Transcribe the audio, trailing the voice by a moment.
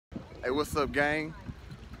Hey, what's up, gang?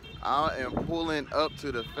 I am pulling up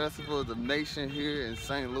to the Festival of the Nation here in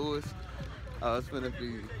St. Louis. It's gonna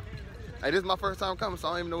be. Hey, this is my first time coming, so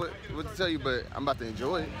I don't even know what to tell you, but I'm about to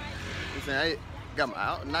enjoy it. I'm saying, I got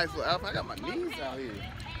my nice little outfit. I got my knees out here.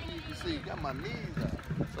 You can see, got my knees out.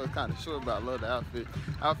 So it's kind of short, but I love the outfit.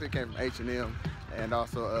 Outfit came from H&M and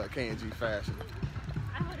also K&G Fashion.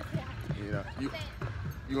 I want to say hi. You know,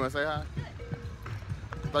 you want to say hi?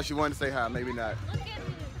 Thought you wanted to say hi, maybe not. Look at me.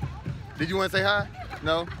 Did you want to say hi?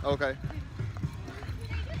 No? Okay.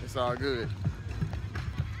 It's all good.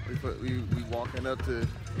 We walking up to, you know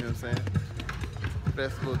what I'm saying,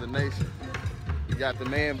 Festival of the Nation. We got the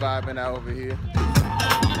man vibing out over here.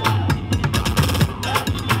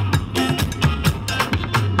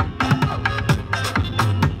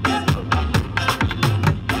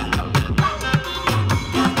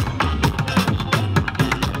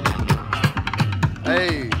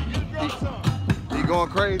 Hey, he going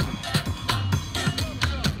crazy?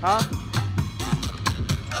 Huh?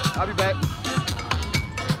 I'll be back.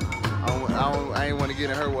 I ain't want to get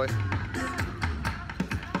in her way.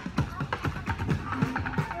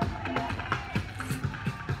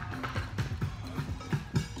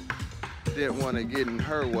 Didn't want to get in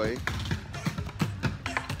her way.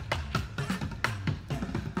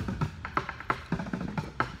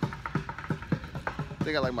 I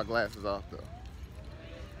think I like my glasses off though.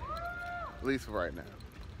 At least for right now.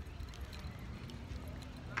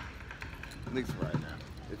 At least for right now.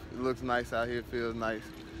 It looks nice out here, it feels nice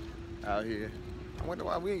out here. I wonder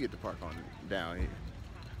why we didn't get to park on down here.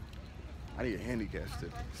 I need a handicap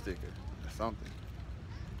sticker or something.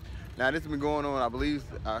 Now this has been going on, I believe,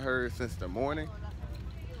 I heard since the morning.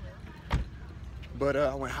 But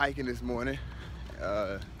I went hiking this morning.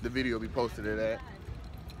 The video will be posted to that.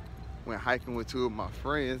 Went hiking with two of my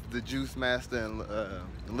friends, the Juice Master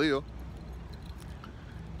and Lil.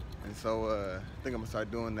 And so I think I'm gonna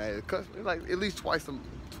start doing that. Like at least twice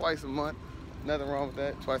a month. Nothing wrong with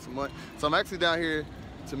that. Twice a month. So I'm actually down here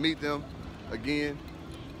to meet them again.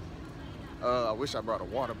 I wish I brought a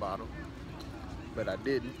water bottle, but I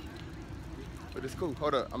didn't. But it's cool.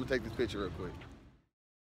 Hold up, I'm gonna take this picture real quick.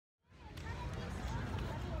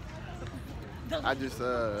 I just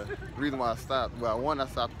the reason why I stopped. Well, one, I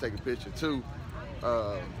stopped to take a picture. Two,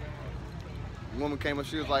 the woman came up.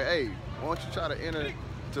 She was like, "Hey, why don't you try to enter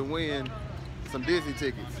to win some Disney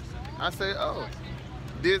tickets?" I said, "Oh,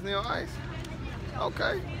 Disney on Ice.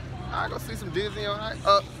 Okay, I go see some Disney on Ice."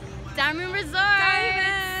 Diamond Resort.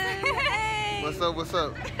 Hey. What's up? What's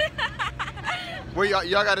up? Where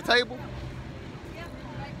y'all got a table?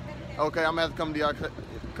 Okay, I'm gonna have to come to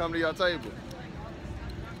y'all table.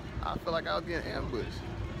 I feel like I was getting ambushed.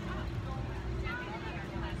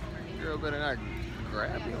 Girl better not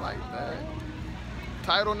grab me like that.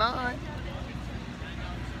 Title 9.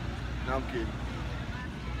 No, I'm kidding.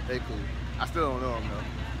 They cool. I still don't know them though.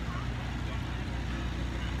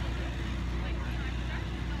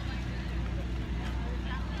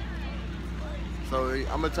 So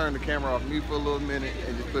I'm gonna turn the camera off mute for a little minute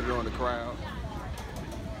and just put it on the crowd.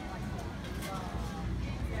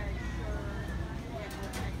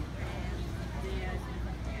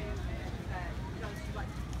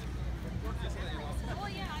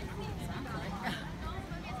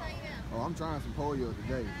 Oh, I'm trying some pollo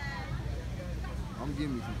today. I'm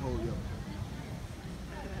getting me some pollo.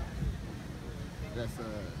 That's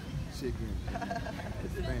chicken in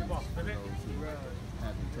Spanish for those who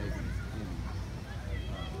haven't taken any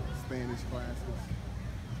Spanish classes.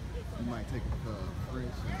 You might take a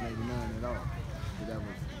French or maybe none at all. But that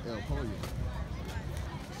was El Pollo.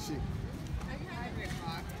 Chicken.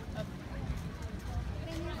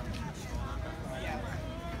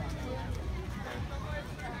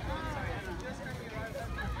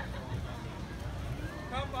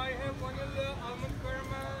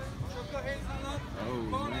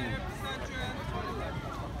 Oh man.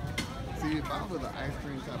 See, if I was an ice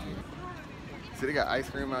cream type of, see, they got ice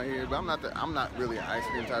cream out here, but I'm not really an ice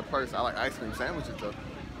cream type of person. I like ice cream sandwiches though.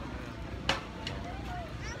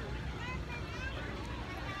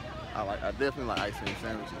 I definitely like ice cream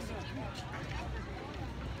sandwiches.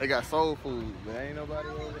 They got soul food, but ain't nobody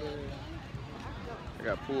over there. They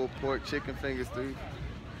got pulled pork, chicken fingers too.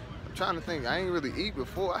 I'm trying to think. I ain't really eat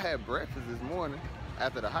before. I had breakfast this morning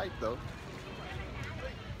after the hike though.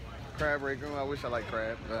 Crab rangoon. I wish I liked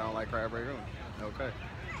crab, but I don't like crab rangoon. Okay.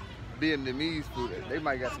 Vietnamese food. They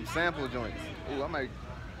might got some sample joints. Ooh, I might.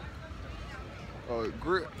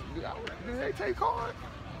 Grill. Do they take card?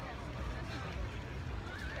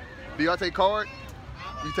 Do y'all take card?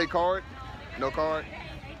 You take card? No card?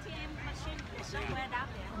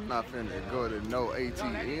 I'm not finna go to no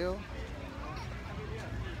ATM.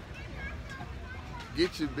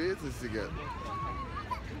 Get your business together.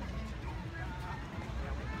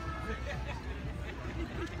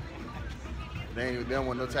 They don't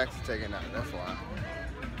want no taxes taken out. That's why.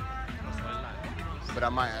 But I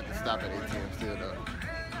might have to stop at ATM still though.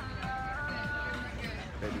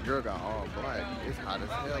 Baby girl got all black. It's hot as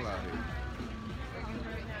hell out here.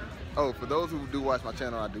 Oh, for those who do watch my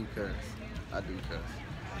channel, I do cuss. I do cuss.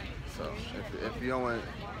 So if you don't want to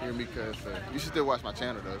hear me cuss, you should still watch my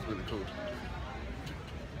channel though. It's really cool.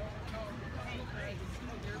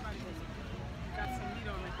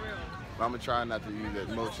 But I'm gonna try not to use as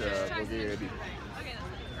much vulgarity.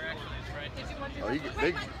 Oh,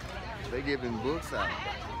 they giving books out.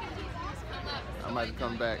 I might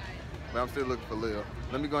come back, but I'm still looking for Lil.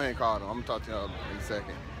 Let me go ahead and call them. I'm gonna talk to y'all in a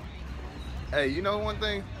second. Hey, you know one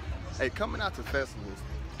thing? Hey, coming out to festivals.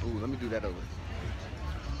 Ooh, let me do that over.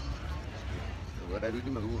 What I do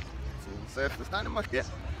to move? It's not in my yet.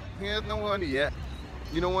 Here's no money yet.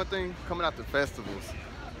 You know one thing? Coming out to festivals,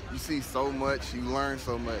 you see so much, you learn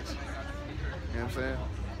so much. You know what I'm saying?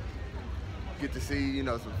 Get to see, you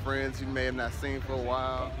know, some friends you may have not seen for a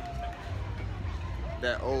while.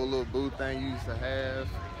 That old little boo thing you used to have.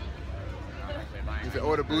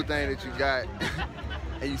 Or the boo thing that you got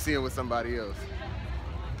and you see it with somebody else.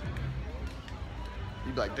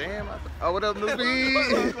 You be like, damn. Oh, what up,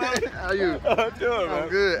 Newbie? How you? I'm doing, man. I'm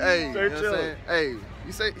good. Hey, you know what I'm chill. saying? Hey,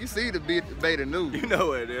 you see the beta news. You know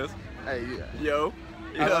what it is. Hey, yeah. Yo.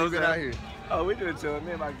 How long you been out here? Oh, we doing chilling.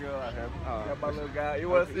 Me and my girl out here. Oh. Got my little guy. You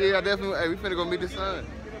want to see? Yeah, I definitely. Hey, we finna go meet the sun.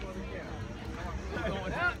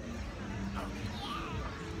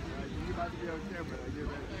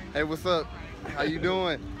 Hey, what's up? How you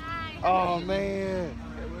doing? Hi. Oh man.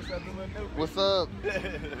 Hey, what's up, little Noob? What's up?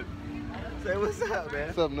 Say what's up, man.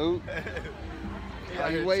 What's up, Noob? How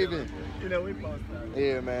you waving? You know, we post out.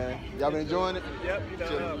 Yeah, man. Y'all been enjoying it? Yep, you know.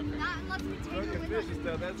 Chilling. Not unless we take Cooking it fish with and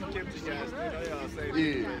stuff. That's what kimchi guys do. You know, y'all say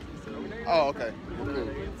Yeah. Oh, okay. Well, cool.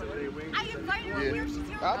 I invited her Yeah. here. She's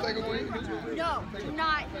here. I'll take a wing. No, do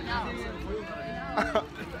not. No.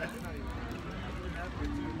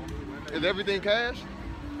 Is everything cash?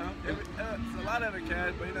 It's a lot of it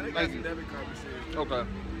cash, but you know, they got Thank some you. debit card machines. Okay.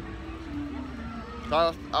 So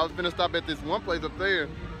I was finna stop at this one place up there.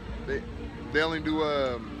 They only do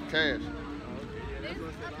cash. There's a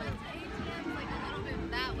bunch of ATMs like a little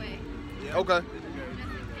bit that way. Okay.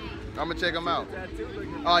 I'm gonna check them out.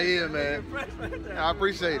 Oh yeah, man. I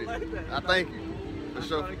appreciate it. I thank you. For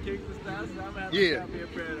sure. Yeah.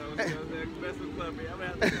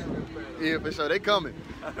 Yeah, for sure. They coming.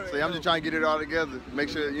 So I'm just trying to get it all together. Make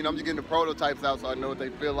sure, you know, I'm just getting the prototypes out so I know what they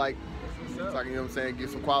feel like. So I can, you know what I'm saying, get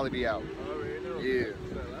some quality out. Yeah.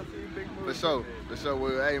 For sure. For sure.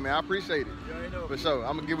 Well, hey, man, I appreciate it. For sure.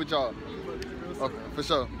 I'm going to get with y'all. Okay, for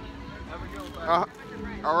sure. All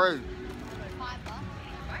right.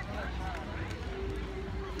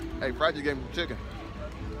 Hey, Fry just gave me some chicken.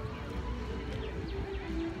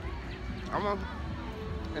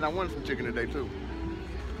 And I wanted some chicken today, too.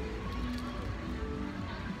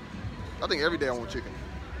 I think every day I want chicken.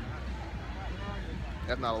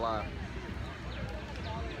 That's not a lie.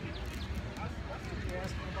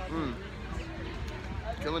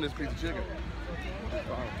 Killing this piece of chicken.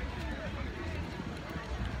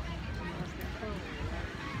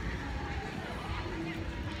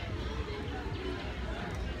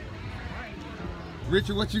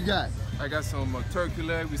 Richard, what you got? I got some turkey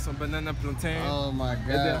leg with some banana plantain. Oh my God.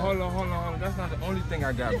 And then hold on. That's not the only thing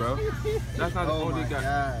I got, bro. That's not the only thing.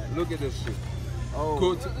 God. Look at this shit. Oh.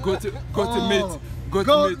 Go to meat. Go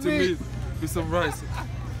to meat with some rice.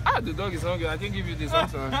 The dog is hungry. I can give you this. I'm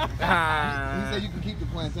sorry. He said you can keep the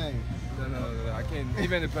plantain. No. I can't.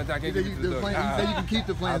 Even the plantain, I can't give it to the dog. He said you can keep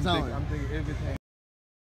the plantain. I'm thinking everything.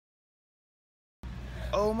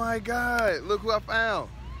 Oh my God. Look who I found.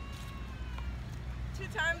 2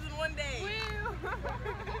 times in one day.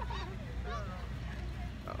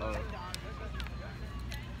 Uh-oh.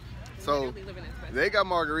 So, they got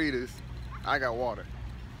margaritas. I got water.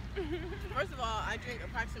 First of all, I drink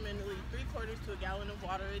approximately 3/4 to a gallon of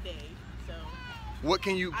water a day. So. What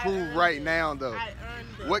can you prove right now, though? I earned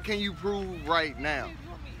this. What can you prove right now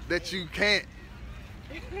that you can't?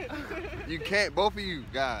 You can't. Both of you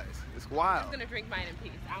guys. It's wild. I'm gonna drink mine in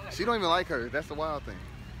peace. I don't like She don't even like her. That's the wild thing.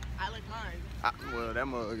 I like mine. Well, that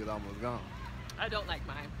mug is almost gone. I don't like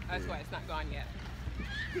mine. That's why it's not gone yet.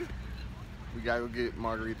 We gotta go get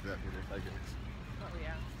margaritas after this, I guess. Oh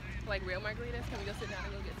yeah. Like real margaritas? Can we go sit down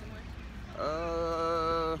and go get some more?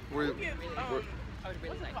 Where I would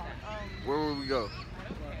really like that. where would we go? I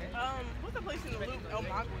don't care. What's the place in the loop? El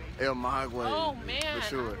Magui. El Magui. Oh man. For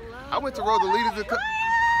sure. I I went to Rodelitas.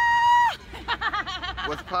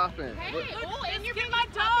 What's poppin'? Hey, oh, and you're Get my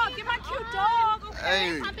dog. Get my cute dog. Okay,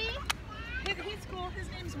 Hey. puppy. He's cool. His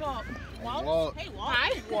name's Walt. Walt. Hey, Walt.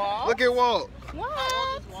 Hi, Walt. Look at Walt. Walt.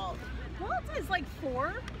 How old is Walt? Walt is like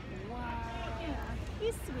 4. Wow. Yeah,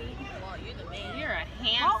 he's sweet. Walt, you're the man. You're a Walt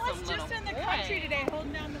handsome was little just in the boy. country today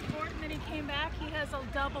holding down the fort, and then he came back. He has a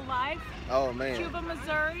double life. Oh man. Cuba,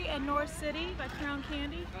 Missouri, and North City by Crown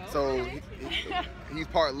Candy. So he's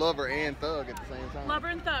part lover and thug at the same time. Lover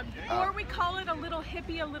and thug. Or we call it a little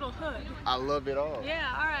hippie, a little hood. I love it all.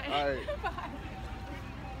 Yeah, all right. All right. Bye.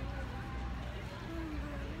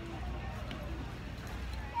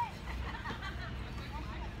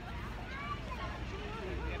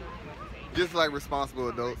 Just like responsible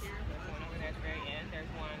adults. There's one over there at the very end. There's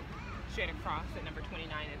one straight across at number 29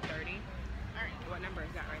 and 30. All right, what number is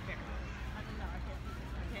that right there? I don't know.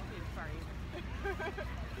 I can't see it far either.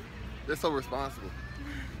 They're so responsible.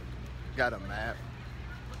 Got a map.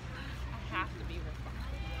 I have to be responsible.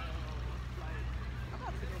 I'm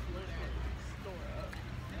about to go blow that store up.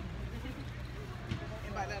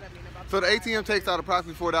 And by that I mean about So the ATM takes out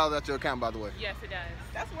approximately $4 out your account, by the way. Yes, it does.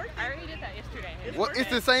 That's worth I it. already did that yesterday. What? It's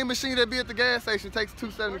the same machine that be at the gas station. Takes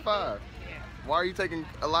 $2.75. Yeah. Why are you taking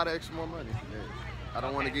a lot of extra more money? Yeah. I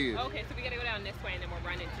don't want to give. Okay, so we gotta go down this way and then we'll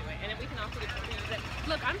run into it. And then we can also get something that.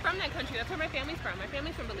 Look, I'm from that country. That's where my family's from. My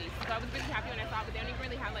family's from Belize. So I was really happy when I saw it, but they don't even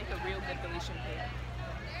really have like the real good Belizean food.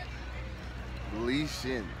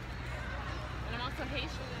 Belizean. And I'm also Haitian.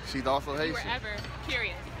 She's also If you were Haitian. ever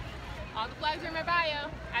curious. All the flags are in my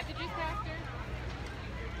bio. At the Juice Master.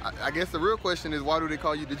 I guess the real question is, why do they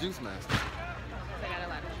call you the Juice Master? Because I got a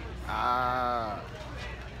lot of juice. Ah.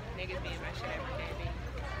 Niggas be in my shit every day,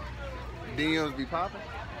 baby. DMs be popping?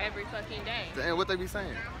 Every fucking day. And what they be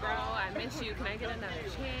saying? Bro, I miss you. Can I get another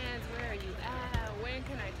chance? Where are you at? When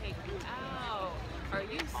can I take you out? Are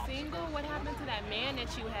you single? What happened to that man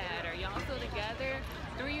that you had? Are y'all still together?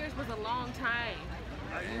 3 years was a long time.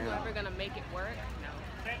 Are you ever gonna make it work? No.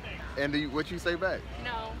 And what you say back?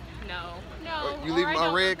 No. You leave them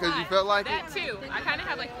unread because you felt like that it? too. I kind of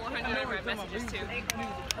have like 400 unread messages too.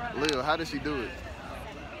 Lil, how did she do it?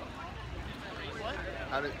 What?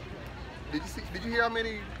 How did you hear how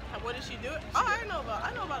many? What did she do? Oh, I know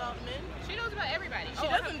about all the men. She knows about everybody. She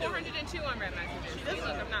I have doesn't do it. 402 unread messages. She doesn't.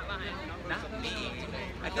 Look, I'm not lying. Not me.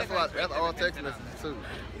 That's all text messages too.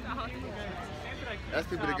 That's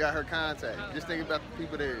people that got her contact. Just think about the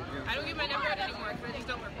people that. You know I don't get my number out anymore because I just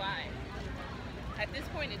don't reply. At this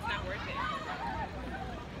point, it's not worth it.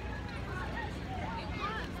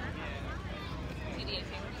 TDA,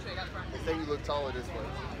 straight up front. they say you look taller this way.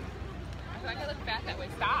 I feel like I look fat that way.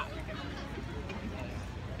 Stop.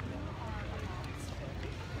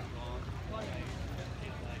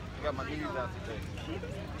 I got my knees out today.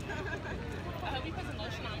 I hope you put some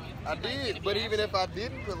lotion on you. I did, but even if I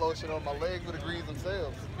didn't put lotion on, my legs would have greased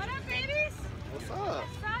themselves. What up, babies? What's up?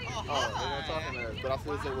 Saw you. Oh, they weren't talking to us, but I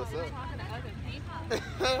still say what's Talking to other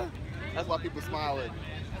people. That's why people smile at me.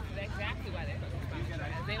 That's exactly why they're supposed to smile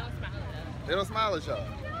at us. They don't smile at us. They don't smile at y'all.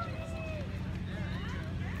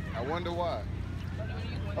 I wonder why.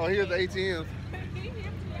 Oh, here's the ATM.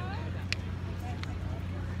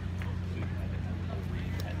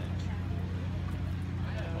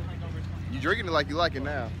 You drinking it like you like it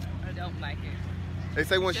now. I don't like it. They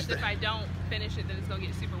say once Just you if I don't finish it, then it's gonna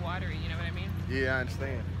get super watery. You know what I mean? Yeah, I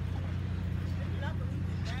understand.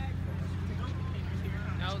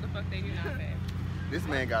 No, the fuck they do not, babe. This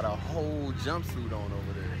man got a whole jumpsuit on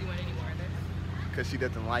over there Do you want any more of this? because she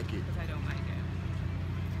doesn't like it. Because I don't like it.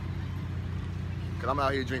 Because I'm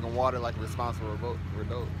out here drinking water like a responsible adult. You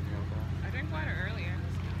know what I'm saying? I drank water earlier.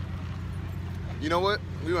 You know what?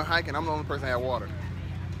 We went hiking. I'm the only person that had water.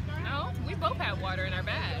 No, we both had water in our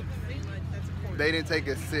bags. They didn't take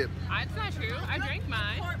a sip. It's not true. I drank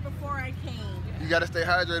mine. Before I came. You got to stay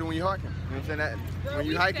hydrated when you're hiking. You know what I'm saying? That when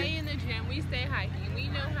you We hiking. stay in the gym. We stay hiking. We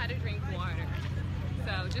know how to drink water.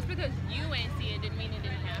 So just because you ain't see it didn't mean it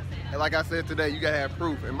didn't happen. And like I said today, you gotta have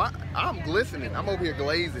proof. And I'm glistening. I'm over here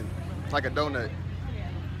glazing like a donut.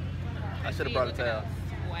 I should have brought a towel.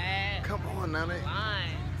 Sweat Come on, now, man.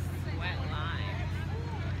 lines. Sweat lines.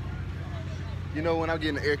 You know when I'm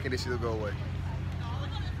getting the air conditioner, it'll go away.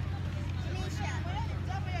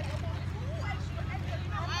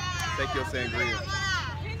 Take your sangria.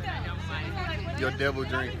 I don't like it. Your devil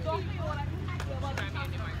drink. Try me a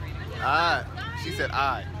new margarita. Alright. She said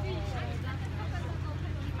I.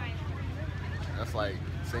 That's like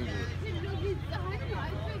singular.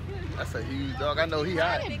 That's a huge dog. I know he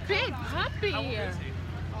hot. Big puppy.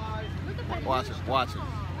 Watch him. Watch him.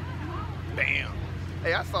 Bam.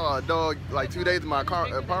 Hey, I saw a dog like 2 days in my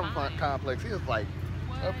apartment complex. He was like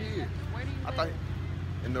up here. Where do you I live? thought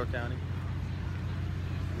in North County.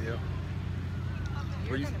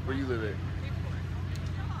 Where you live at?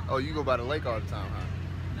 Oh, you go by the lake all the time, huh?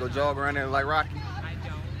 Go jog around there like Rocky?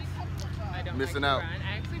 I don't Missing like out. to run.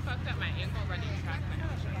 I actually fucked up my ankle running track when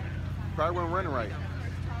I was younger. Probably wasn't running right.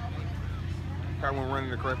 Probably wasn't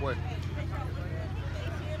running the correct way.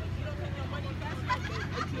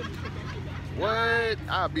 What?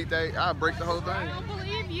 I'll beat that. I'll break the whole I thing. don't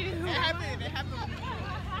believe you. It happened. It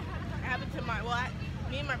happened to my. Well,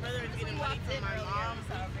 me and my brother was getting money from my mom.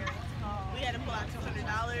 We had to pull out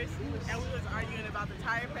 $200, and we was arguing about the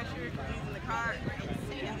tire pressure using the car.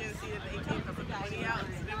 We didn't see that the ATM put the money out,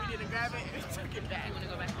 so then we didn't grab it and we took it back.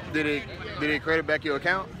 Did it credit back your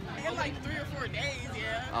account? In like 3 or 4 days,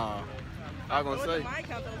 yeah. I was gonna It say. wasn't my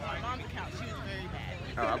account, though. It was my mom's account. She was very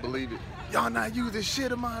bad. Oh, I believe it. Y'all not using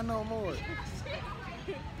shit of mine no more.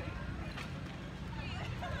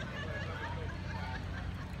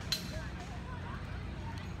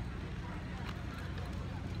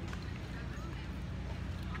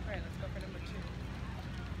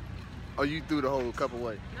 Oh, you threw the whole cup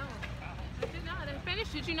away? No, I did not. I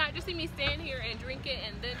finished. Did you not just see me stand here and drink it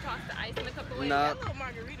and then toss the ice in the cup away? Nah, That little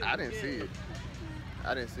margarita I was didn't good. see it.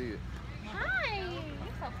 I didn't see it. Hi. You're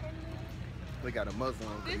so friendly. They got a muzzle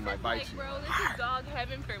on, This he is might bite like, you. bro, this is dog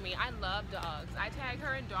heaven for me. I love dogs. I tag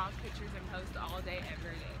her in dog pictures and post all day,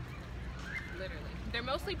 every day. Literally. They're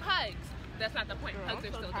mostly pugs. That's not the point. Girl, Pugs I'm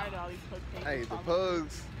are so still tired of all dogs. these pug things. Hey, the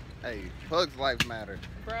pugs. Hey, pugs' lives matter.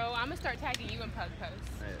 Bro, I'm gonna start tagging you in pug posts.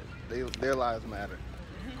 Hey, their lives matter.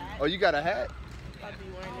 Oh, you got a hat? I'll be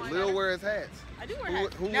wearing it. Lil wears hats. I do wear Who-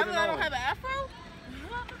 hats. who Now would've that I don't known? have an afro,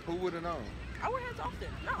 Who would have known? I wear hats often.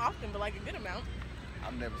 Not often, but like a good amount.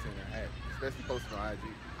 I've never seen a hat, especially posted on IG.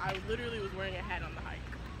 I literally was wearing a hat on the hike.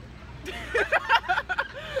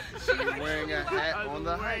 She was wearing a hat I was on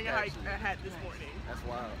the wearing hike. a actually. hat this morning. That's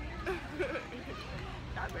wild.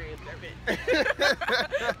 Not very observant.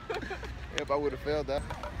 If I would have failed that.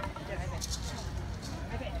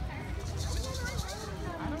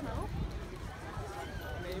 I don't know.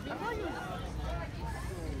 Maybe.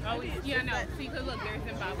 Oh, yeah, no. See, because look, there's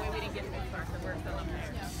Zimbabwe. We didn't get this far, so we're still up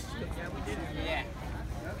there. Yeah, we didn't.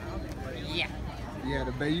 Yeah. Yeah,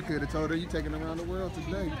 the bay, you could have told her you taking around the world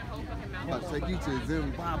today. I'm about to take you to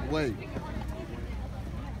Zimbabwe. You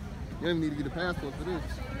don't even need to get a passport for this.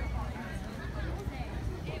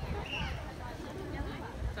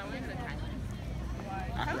 So we're in the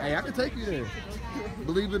Thailand. Hey, I can take you there.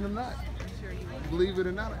 Believe it or not. Believe it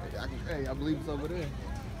or not. I believe it's over there.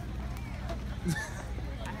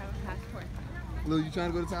 I have a passport. Lil, you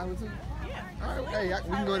trying to go to Thailand too? Yeah. All right, hey,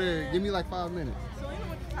 we can go there. Give me like 5 minutes. Selena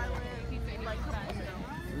went to Thailand like a couple months ago.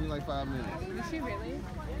 Give me like 5 minutes. Is she really?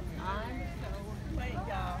 I'm so... Wait,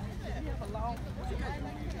 y'all.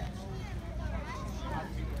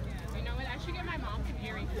 You know what? I should get my mom some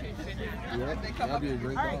earrings too. Yeah, that'd be a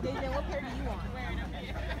great All right, daughter. David, what pair do you want?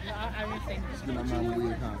 I was thinking. Just get my mom a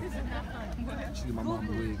wig, huh? Just get my mom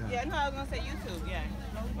a wig, huh? Yeah, no, I was gonna say YouTube. Yeah.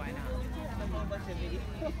 Why not?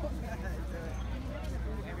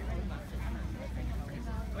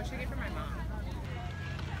 What should I get for my mom?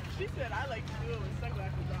 She said I like to do it with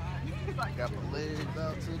sunglasses on. Like, Got my legs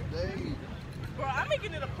out today. bro, I'm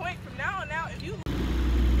making it a point from now on out. If you,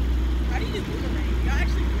 how do you do boomerang? Y'all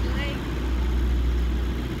actually boomerang?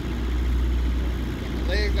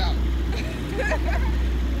 Legs out.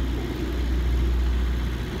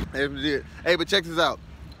 Hey, but check this out.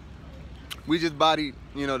 We just bodied,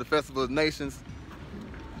 the Festival of Nations.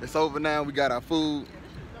 It's over now. We got our food.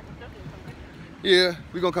 Yeah,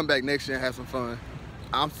 we're gonna come back next year and have some fun.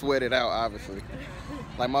 I'm sweated out, obviously.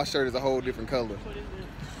 Like my shirt is a whole different color. What is it?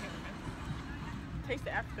 Taste of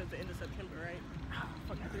Africa is the end of September, right? Ah,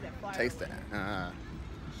 fuck, I threw that flyer Taste away. that.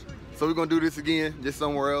 So we're gonna do this again, just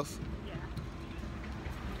somewhere else. Yeah.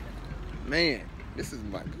 Man, this is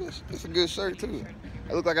a good shirt too.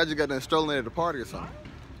 I look like I just got done strolling at a party or something.